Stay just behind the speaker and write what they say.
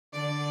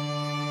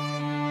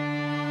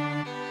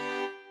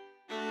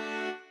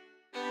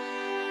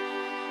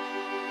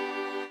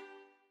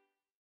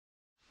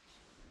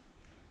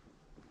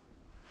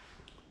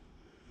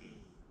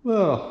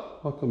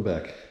Well, welcome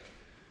back.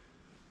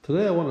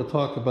 Today I want to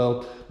talk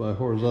about my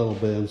horizontal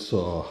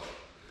bandsaw.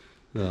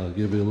 Now, I'll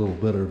give you a little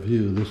better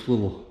view. This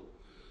little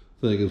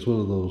thing is one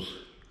of those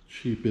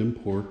cheap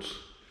imports.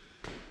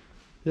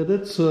 And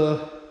it's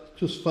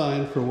just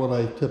fine for what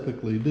I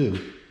typically do.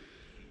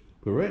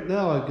 But right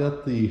now I've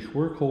got the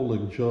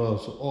Workholding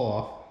jaws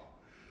off.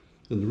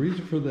 And the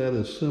reason for that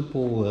is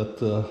simple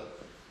that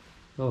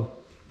I'll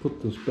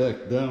put this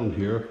back down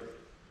here.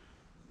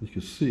 You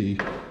can see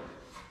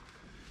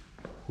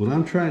when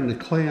I'm trying to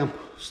clamp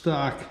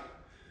stock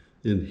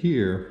in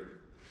here,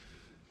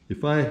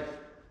 if I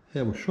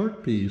have a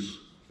short piece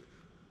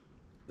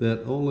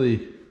that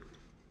only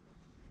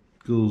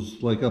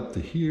goes like up to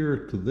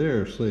here to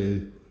there,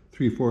 say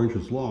 3-4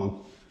 inches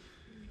long,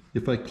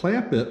 if I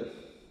clamp it,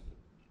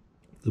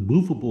 the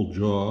movable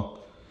jaw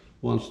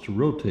wants to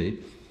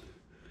rotate.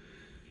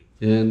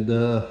 And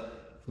the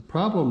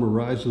problem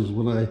arises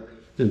when I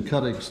am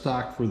cutting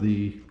stock for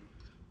the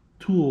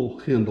tool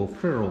handle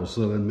ferrules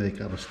that I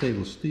make out of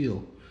stainless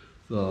steel.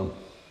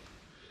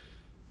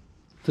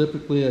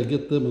 Typically I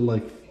get them in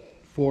like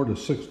 4 to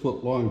 6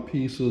 foot long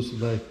pieces,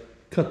 and I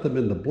cut them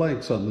into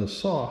blanks on this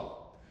saw,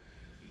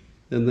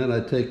 and then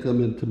I take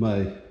them into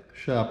my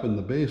shop in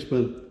the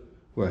basement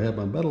where I have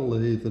my metal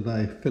lathe, and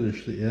I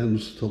finish the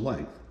ends to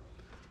length.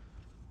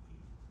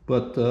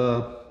 But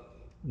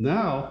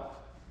now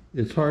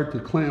it's hard to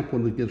clamp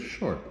when it gets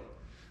short,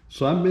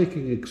 so I'm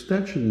making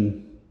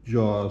extension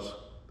jaws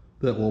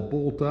that will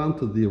bolt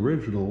onto the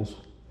originals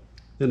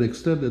and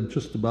extend it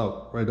just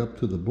about right up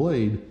to the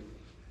blade,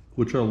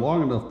 which are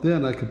long enough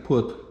then I could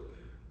put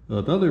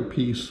another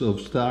piece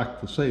of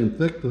stock the same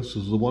thickness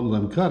as the one that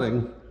I'm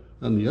cutting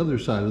on the other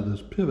side of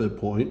this pivot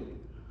point,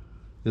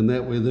 and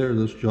that way there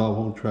this jaw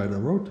won't try to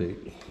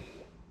rotate.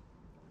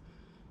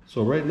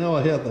 So right now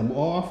I have them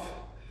off.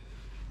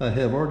 I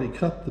have already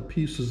cut the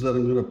pieces that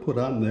I'm going to put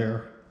on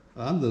there,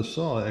 on this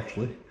saw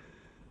actually,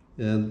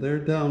 and they're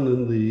down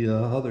in the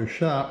other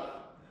shop.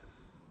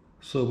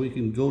 So we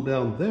can go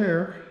down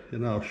there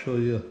and I'll show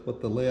you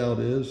what the layout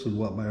is and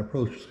what my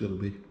approach is going to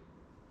be.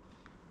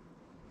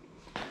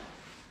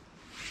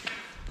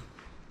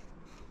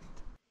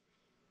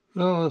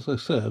 Well, as I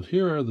said,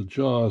 here are the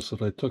jaws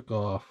that I took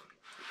off,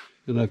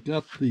 and I've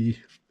got the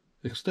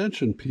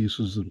extension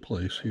pieces in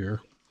place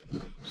here,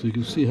 so you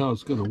can see how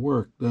it's going to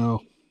work. Now,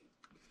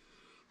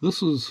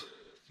 this is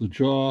the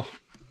jaw,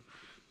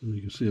 and you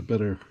can see a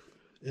better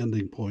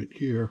ending point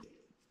here.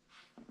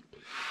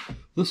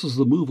 This is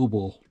the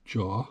movable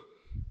jaw,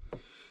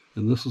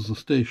 and this is the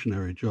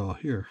stationary jaw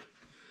here.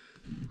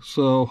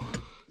 So,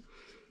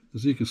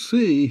 as you can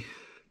see,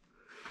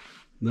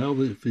 now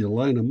that if you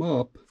line them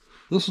up,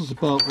 this is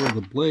about where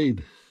the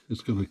blade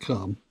is going to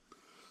come,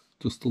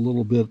 just a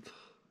little bit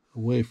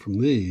away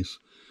from these.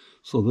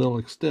 So they'll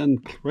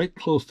extend right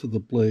close to the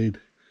blade.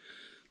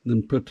 And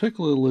then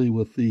particularly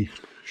with the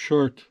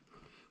short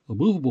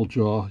movable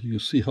jaw, you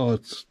see how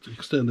it's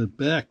extended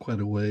back quite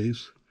a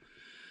ways.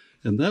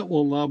 And that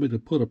will allow me to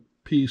put a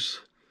piece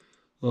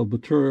of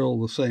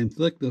material the same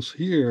thickness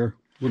here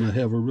when I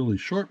have a really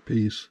short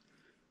piece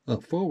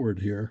up forward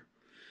here.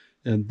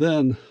 And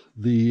then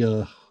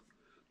the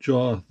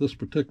jaw, this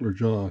particular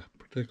jaw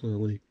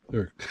particularly,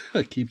 or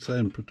I keep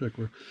saying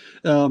particular,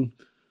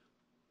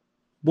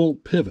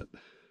 won't pivot.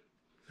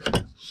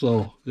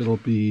 So it'll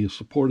be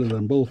supported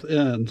on both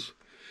ends.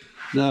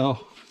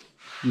 Now,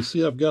 you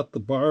see I've got the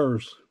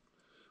bars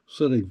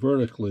sitting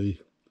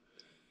vertically,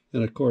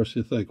 and of course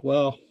you think,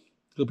 well,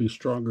 they'll be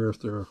stronger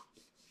if they're,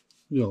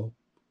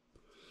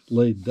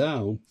 laid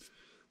down.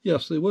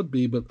 Yes, they would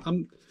be, but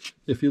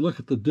if you look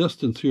at the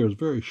distance here, it's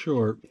very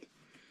short.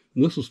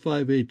 And this is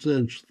 5/8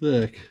 inch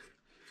thick.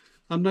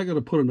 I'm not going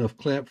to put enough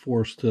clamp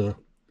force to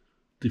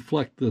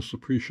deflect this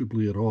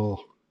appreciably at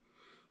all.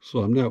 So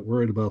I'm not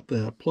worried about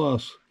that.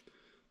 Plus,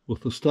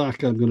 with the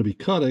stock I'm going to be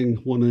cutting,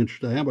 1 inch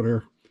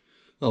diameter,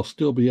 I'll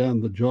still be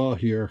on the jaw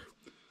here.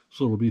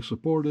 So it'll be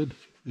supported,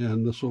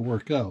 and this will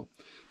work out.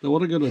 Now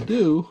what I'm going to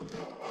do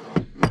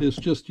is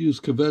just use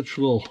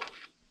conventional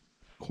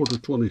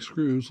 1/4-20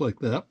 screws like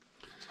that.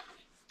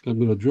 I'm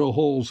going to drill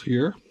holes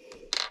here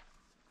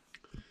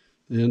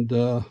and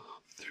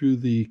through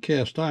the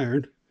cast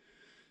iron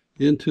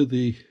into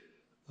the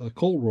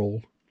cold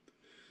roll,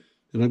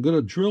 and I'm going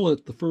to drill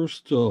it. The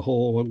first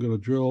hole I'm going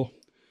to drill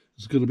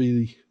is going to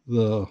be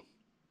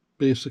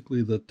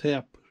basically the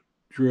tap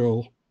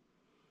drill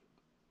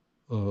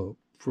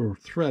for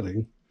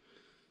threading,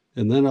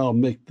 and then I'll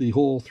make the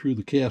hole through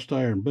the cast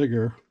iron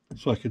bigger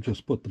so I can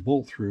just put the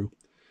bolt through,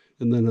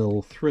 and then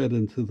it'll thread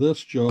into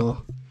this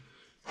jaw,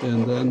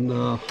 and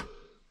then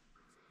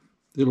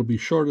it'll be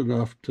short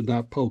enough to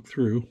not poke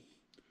through.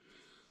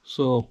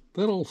 So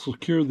that'll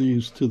secure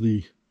these to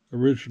the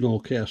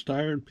original cast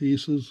iron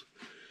pieces,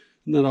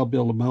 and then I'll be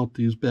able to mount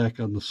these back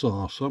on the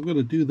saw. So I'm going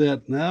to do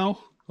that now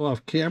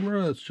off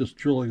camera. It's just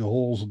drilling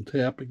holes and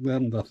tapping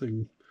them,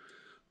 nothing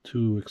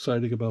too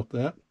exciting about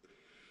that.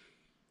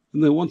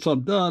 And then once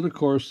I'm done, of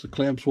course, the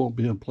clamps won't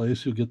be in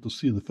place. You'll get to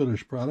see the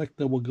finished product.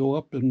 Then we'll go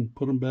up and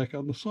put them back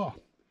on the saw.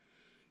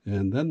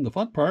 And then the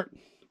fun part,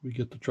 we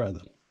get to try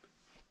them.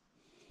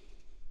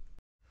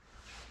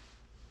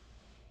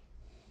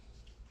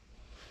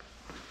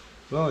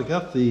 Well, I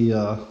got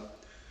the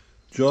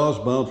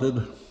jaws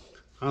mounted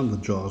on the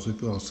jaws,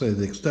 if you want to say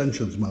the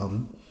extensions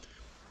mounted.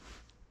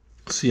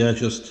 See, I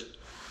just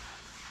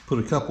put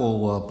a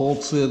couple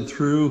bolts in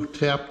through,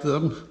 tapped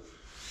them,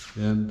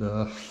 and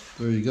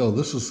there you go.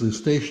 This is the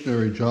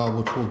stationary jaw,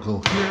 which will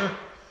go here,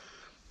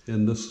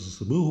 and this is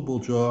the movable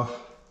jaw,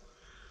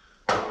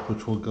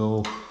 which will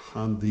go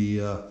on the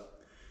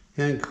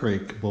hand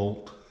crank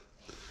bolt.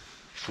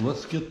 So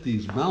let's get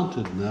these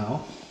mounted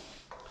now.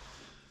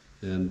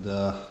 And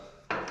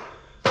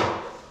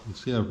you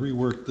see, I've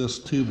reworked this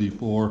too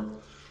before.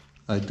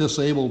 I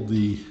disabled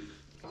the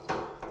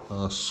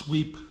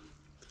sweep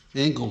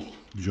angle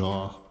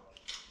jaw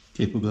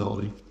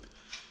capability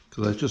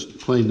because I was just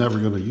plain never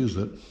going to use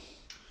it.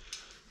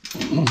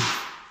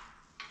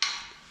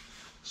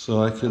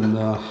 So I can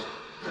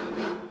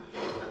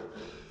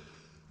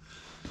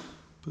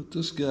put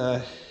this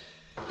guy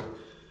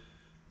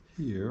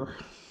here.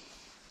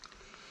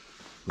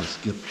 Let's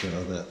get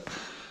that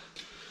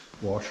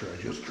washer I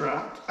just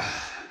dropped.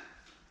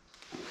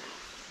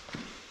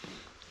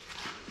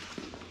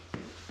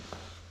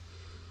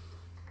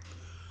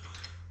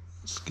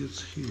 This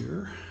gets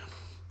here.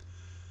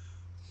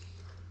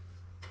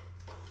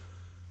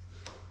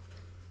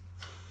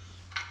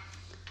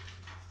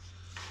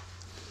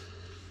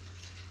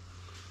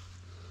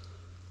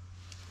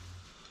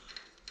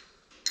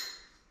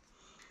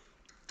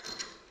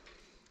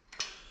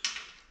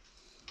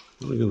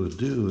 What I'm going to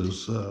do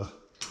is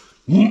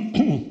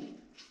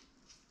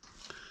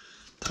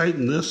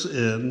tighten this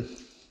in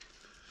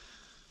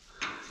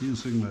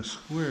using my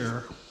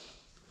square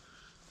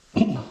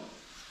to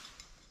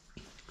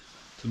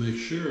make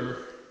sure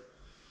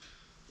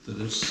that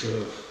it's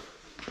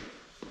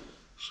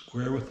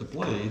square with the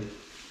blade.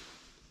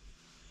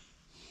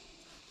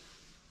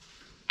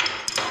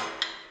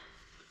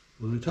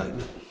 Let me tighten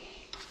it.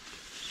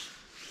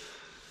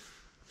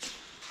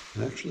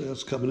 Actually,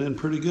 that's coming in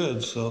pretty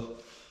good, so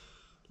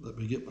let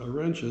me get my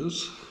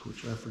wrenches,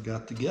 which I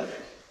forgot to get.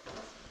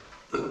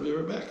 I'll be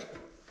right back.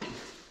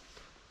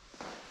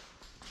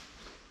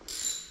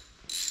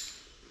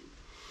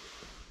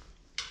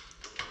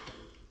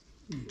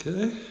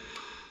 Okay.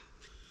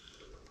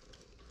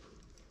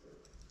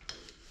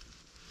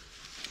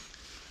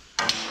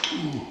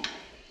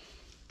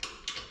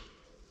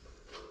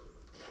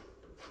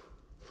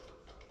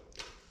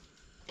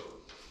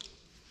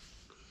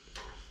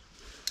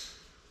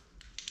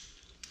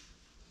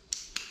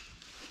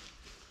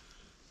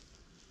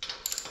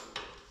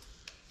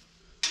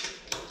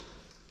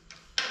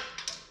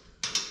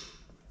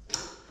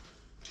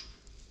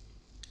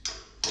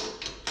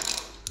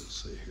 Let's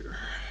see here.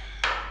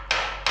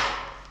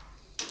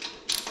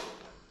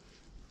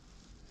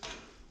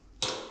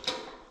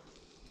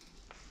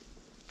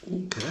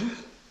 Okay,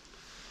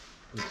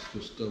 let's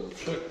just double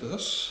check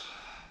this.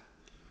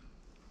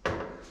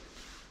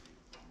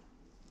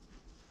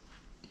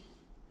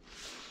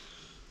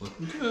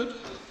 Looking good.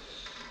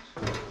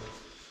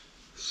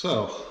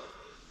 So,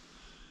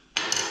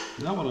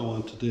 now what I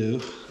want to do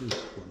is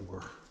one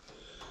more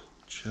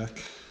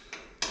check.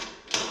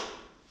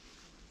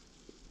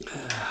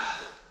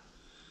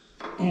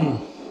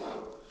 Now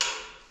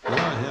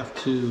I have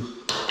to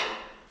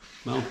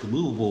mount the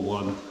movable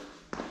one.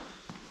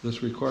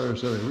 This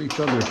requires that I reach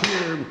under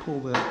here and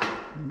pull that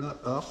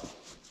nut up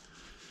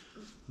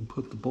and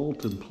put the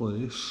bolt in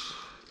place.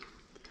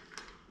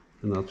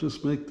 And I'll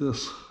just make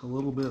this a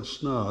little bit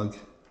snug.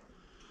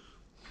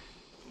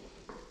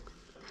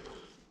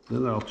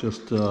 Then I'll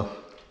just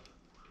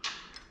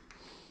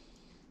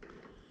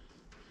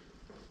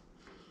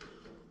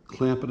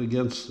clamp it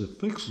against the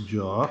fixed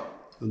jaw,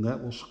 and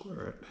that will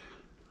square it.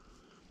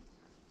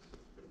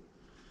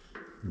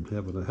 I'm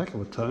having a heck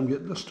of a time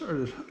getting this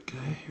started.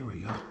 Okay, here we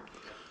go.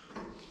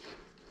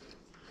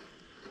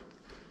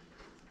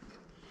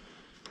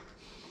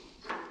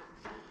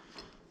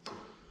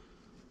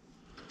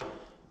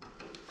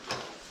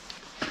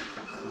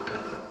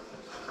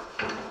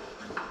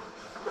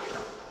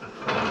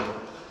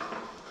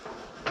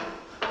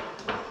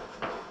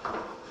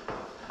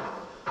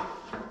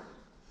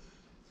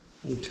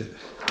 Okay,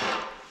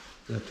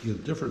 I have to get a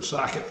different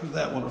socket for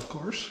that one, of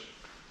course.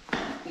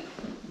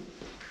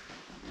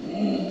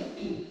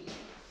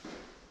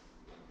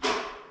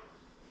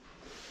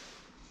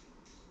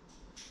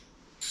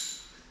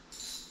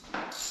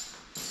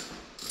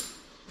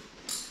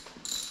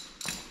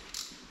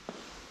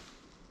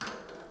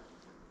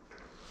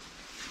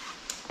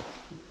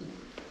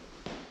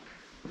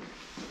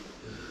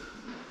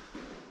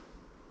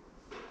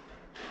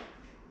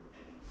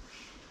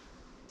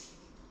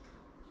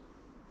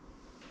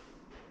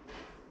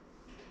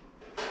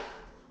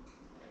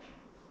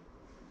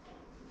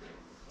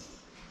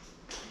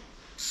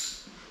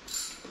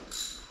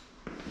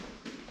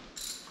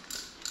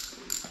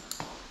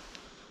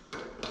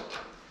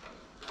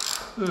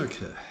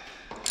 Okay,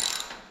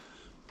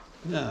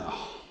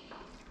 now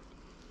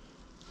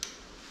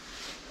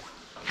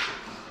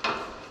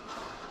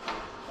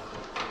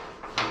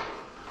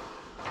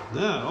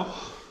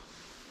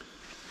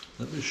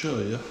let me show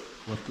you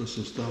what this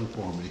has done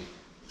for me.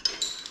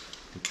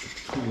 Get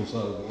the tools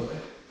out of the way.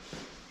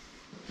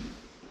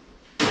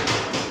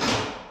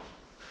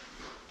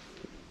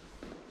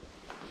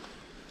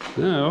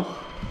 Now,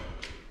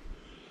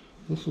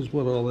 this is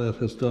what all that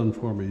has done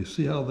for me. You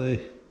see how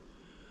they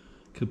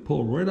can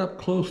pull right up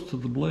close to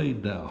the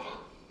blade now.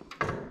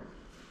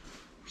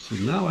 So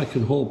now I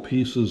can hold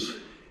pieces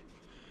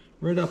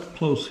right up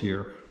close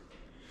here.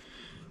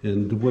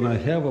 And when I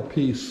have a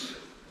piece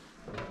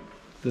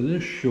that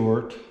is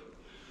short,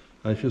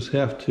 I just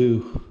have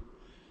to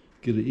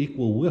get an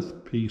equal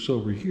width piece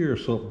over here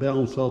so it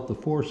balances out the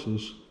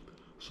forces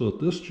so that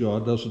this jaw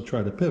doesn't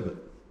try to pivot.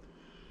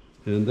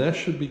 And that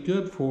should be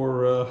good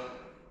for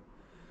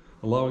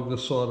allowing the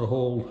saw to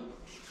hold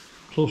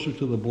closer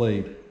to the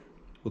blade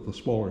with the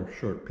smaller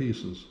short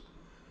pieces.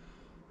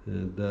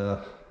 And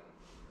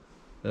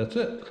that's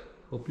it.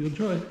 Hope you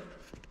enjoy.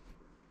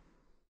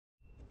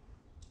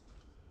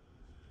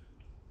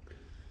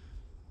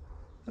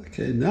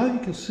 Okay, now you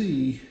can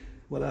see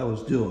what I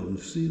was doing.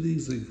 You see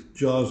these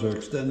jaws are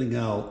extending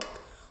out.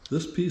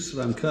 This piece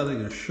that I'm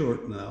cutting is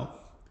short now.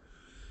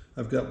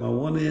 I've got my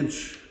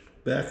 1-inch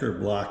backer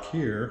block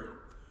here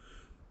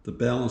to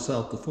balance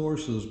out the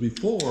forces.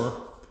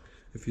 Before,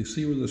 if you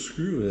see where the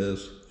screw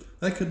is,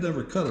 I could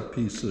never cut a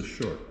piece this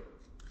short.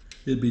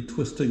 It'd be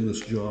twisting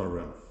this jaw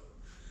around.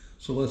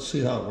 So let's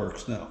see how it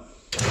works now.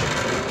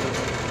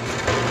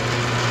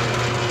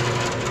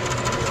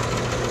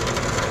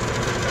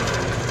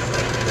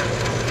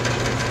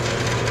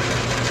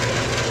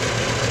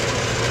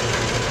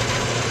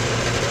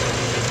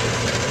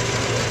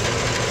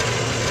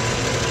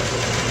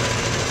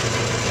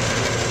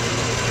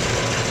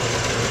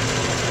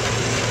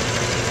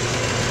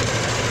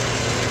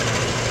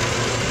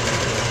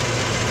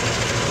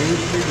 Seems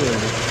to be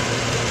good.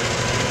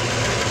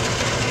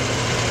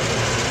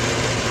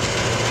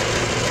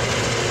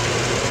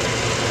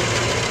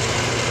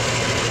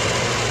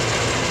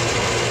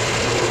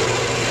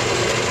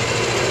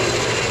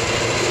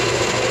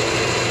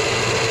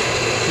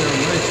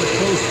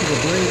 Close to the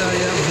blade I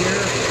am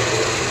here.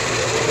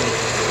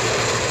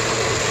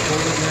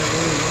 Holding that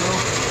really well.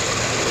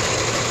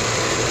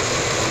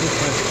 Put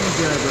my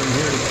screwdriver in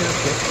here to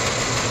catch it.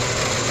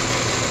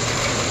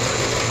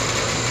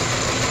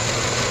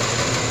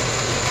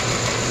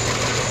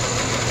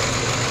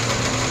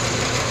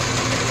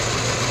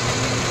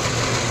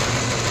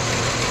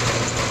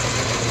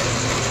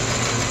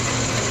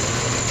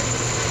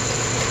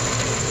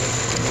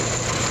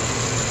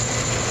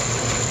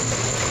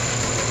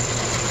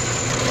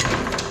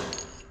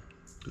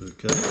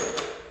 Okay.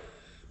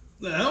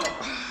 Now,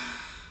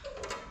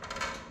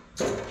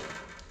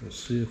 let's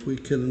see if we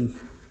can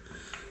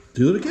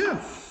do it again.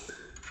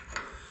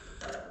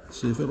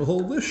 See if it'll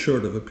hold this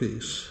short of a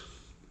piece.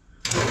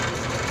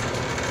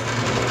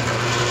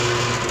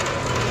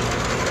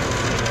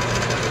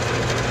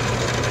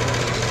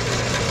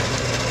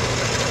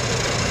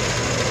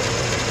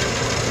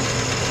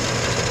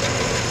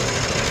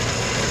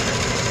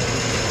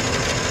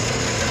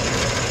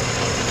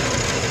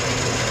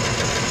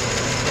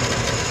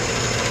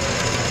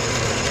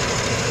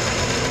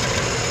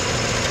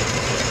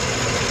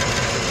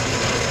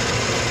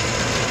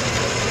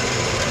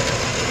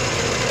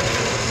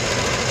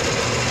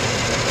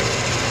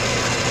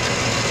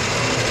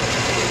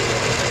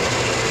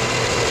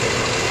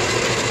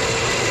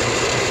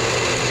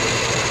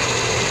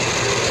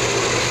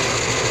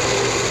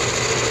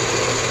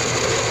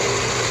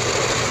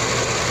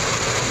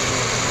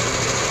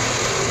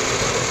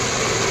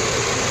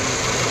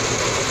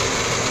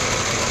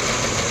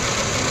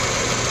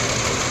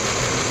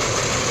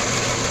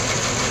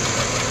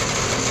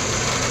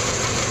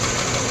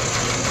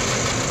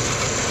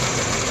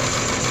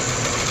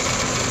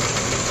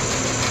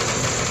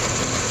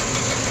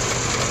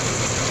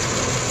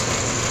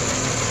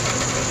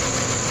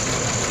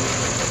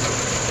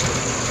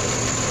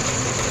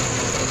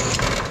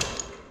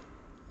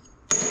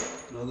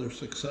 Another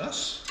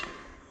success.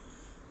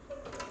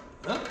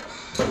 Well,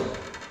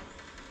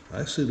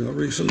 I see no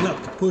reason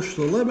not to push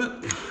the limit.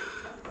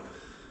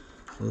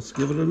 Let's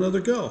give it another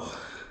go.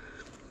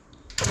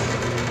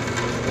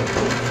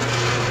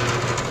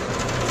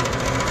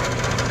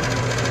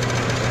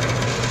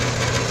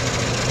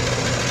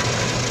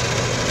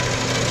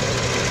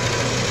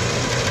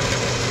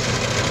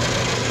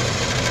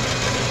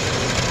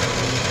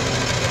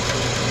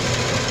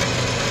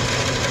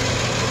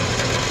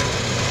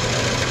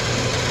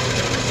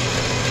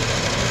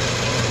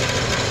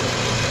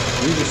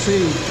 You can see,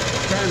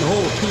 trying to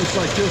hold a piece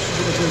like this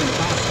would have been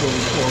impossible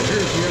before.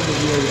 Here's the end of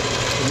the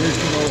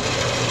original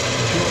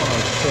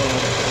jaws. So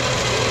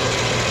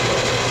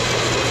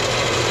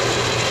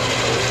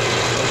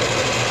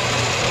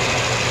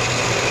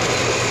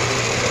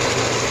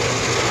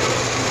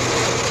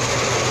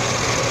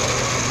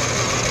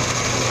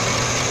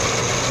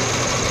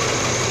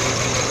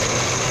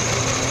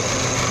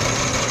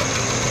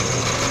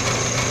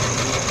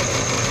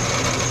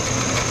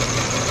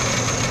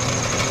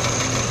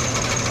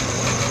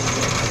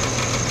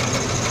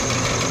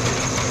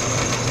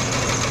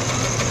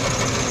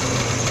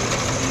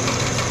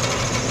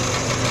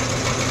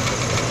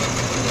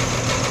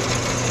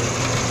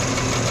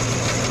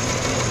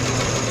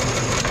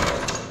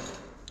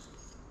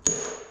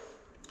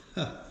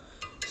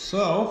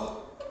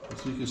So,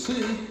 as you can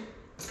see,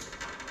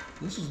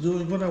 this is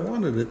doing what I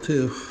wanted it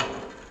to.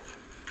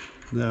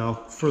 Now,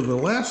 for the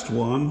last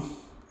one,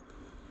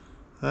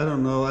 I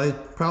don't know, I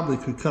probably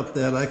could cut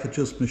that. I could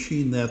just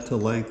machine that to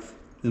length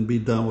and be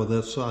done with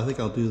it, so I think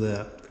I'll do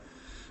that.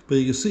 But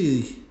you can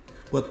see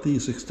what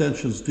these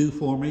extensions do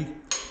for me.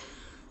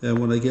 And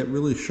when I get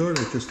really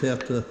short, I just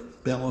have to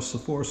balance the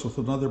force with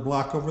another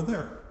block over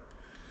there.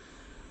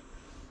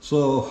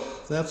 So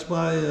that's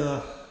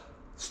my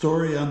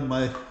story on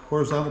my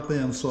horizontal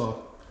bandsaw.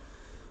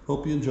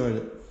 Hope you enjoyed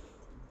it.